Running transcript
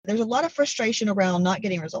There's a lot of frustration around not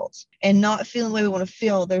getting results and not feeling the way we want to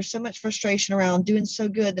feel. There's so much frustration around doing so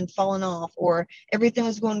good then falling off, or everything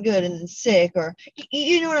was going good and then sick, or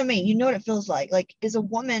you know what I mean? You know what it feels like. Like, as a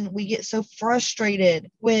woman, we get so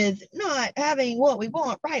frustrated with not having what we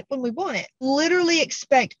want right when we want it. Literally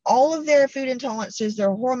expect all of their food intolerances,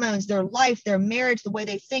 their hormones, their life, their marriage, the way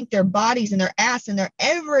they think, their bodies and their ass and their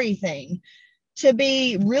everything to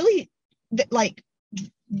be really like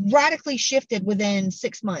radically shifted within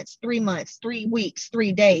 6 months, 3 months, 3 weeks,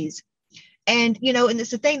 3 days. And, you know, and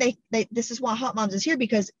it's the thing, this is why Hot Moms is here,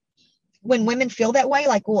 because when women feel that way,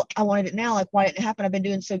 like, well, I wanted it now, like, why didn't it happen? I've been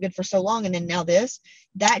doing so good for so long, and then now this,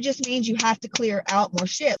 that just means you have to clear out more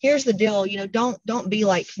shit. Here's the deal, you know, don't be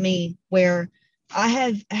like me, where I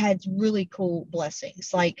have had really cool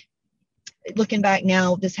blessings. Like, looking back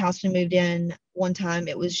now, this house we moved in one time,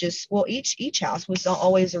 it was just, well, each house was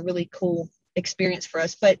always a really cool experience for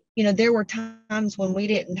us. But, you know, there were times when we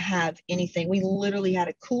didn't have anything. We literally had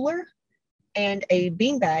a cooler and a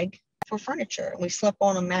beanbag for furniture. We slept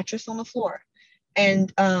on a mattress on the floor,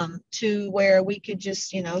 and to where we could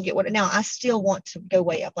just, you know, get what. Now I still want to go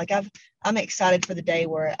way up. Like, I'm excited for the day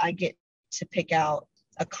where I get to pick out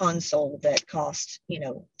a console that costs, you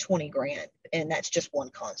know, 20 grand, and that's just one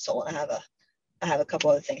console. And I have a couple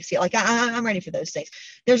other things. Yeah, like I'm ready for those things.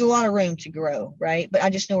 There's a lot of room to grow, right? But I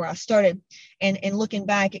just know where I started. And looking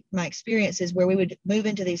back at my experiences where we would move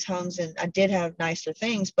into these homes, and I did have nicer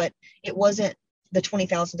things, but it wasn't the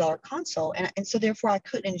 $20,000 console. And so therefore I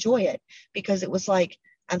couldn't enjoy it, because it was like,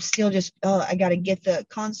 I'm still just, I got to get the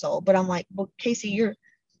console. But I'm like, well, Casey,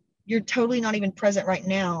 you're totally not even present right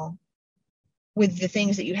now with the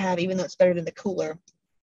things that you have, even though it's better than the cooler.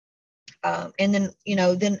 And then, you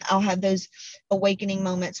know, then I'll have those awakening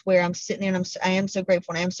moments where I'm sitting there and I am so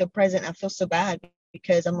grateful and I am so present. And I feel so bad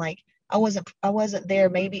because I'm like, I wasn't there.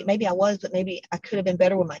 Maybe I was, but maybe I could have been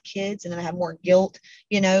better with my kids. And then I have more guilt,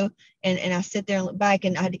 you know, and I sit there and look back,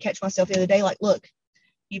 and I had to catch myself the other day. Like, look,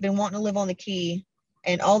 you've been wanting to live on the key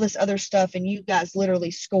and all this other stuff, and you guys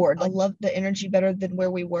literally scored. I love the energy better than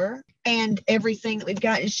where we were, and everything that we've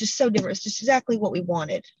got is just so different. It's just exactly what we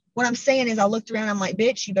wanted. What I'm saying is, I looked around, I'm like,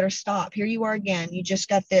 bitch, you better stop. Here you are again. You just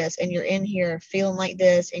got this, and you're in here feeling like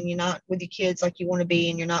this, and you're not with your kids like you want to be,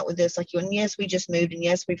 and you're not with this like you. And yes, we just moved, and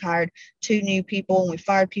yes, we've hired 2 new people, and we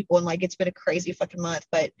fired people, and like, it's been a crazy fucking month.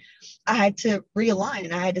 But I had to realign,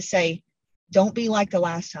 and I had to say, don't be like the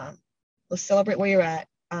last time. Let's celebrate where you're at.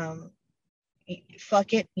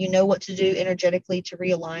 Fuck it. You know what to do energetically to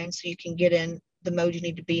realign so you can get in the mode you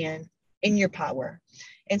need to be in your power.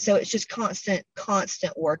 And so it's just constant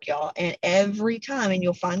work, y'all. And every time, and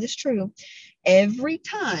you'll find this true, every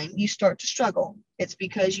time you start to struggle, it's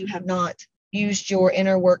because you have not used your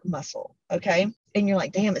inner work muscle. Okay. And you're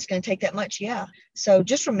like, damn, it's going to take that much. Yeah. So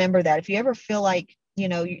just remember that if you ever feel like, you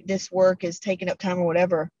know, this work is taking up time or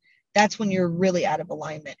whatever, that's when you're really out of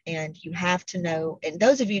alignment. And you have to know, and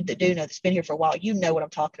those of you that do know, that's been here for a while, you know what I'm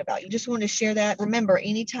talking about. You just want to share that. Remember,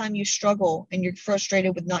 anytime you struggle and you're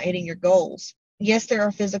frustrated with not hitting your goals, yes, there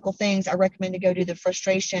are physical things. I recommend to go do the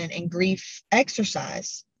frustration and grief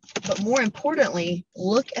exercise. But more importantly,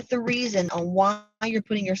 look at the reason on why you're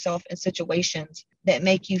putting yourself in situations that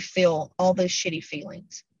make you feel all those shitty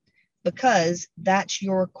feelings, because that's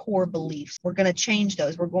your core beliefs. We're going to change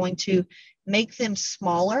those. We're going to make them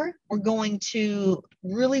smaller. We're going to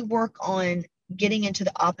really work on getting into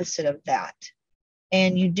the opposite of that.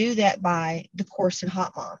 And you do that by the course in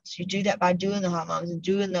Hot Moms. You do that by doing the Hot Moms and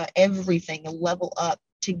doing the everything, the level up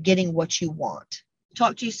to getting what you want.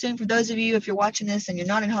 Talk to you soon. For those of you, if you're watching this and you're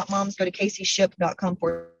not in Hot Moms, go to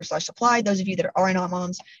CaseyShip.com/apply. Those of you that are in Hot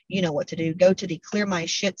Moms, you know what to do. Go to the Clear My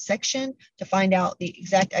Shit section to find out the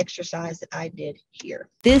exact exercise that I did here.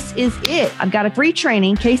 This is it. I've got a free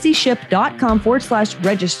training,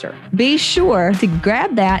 CaseyShip.com/register. Be sure to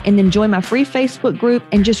grab that and then join my free Facebook group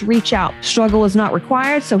and just reach out. Struggle is not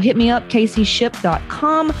required. So hit me up,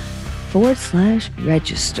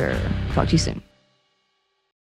 CaseyShip.com/register. Talk to you soon.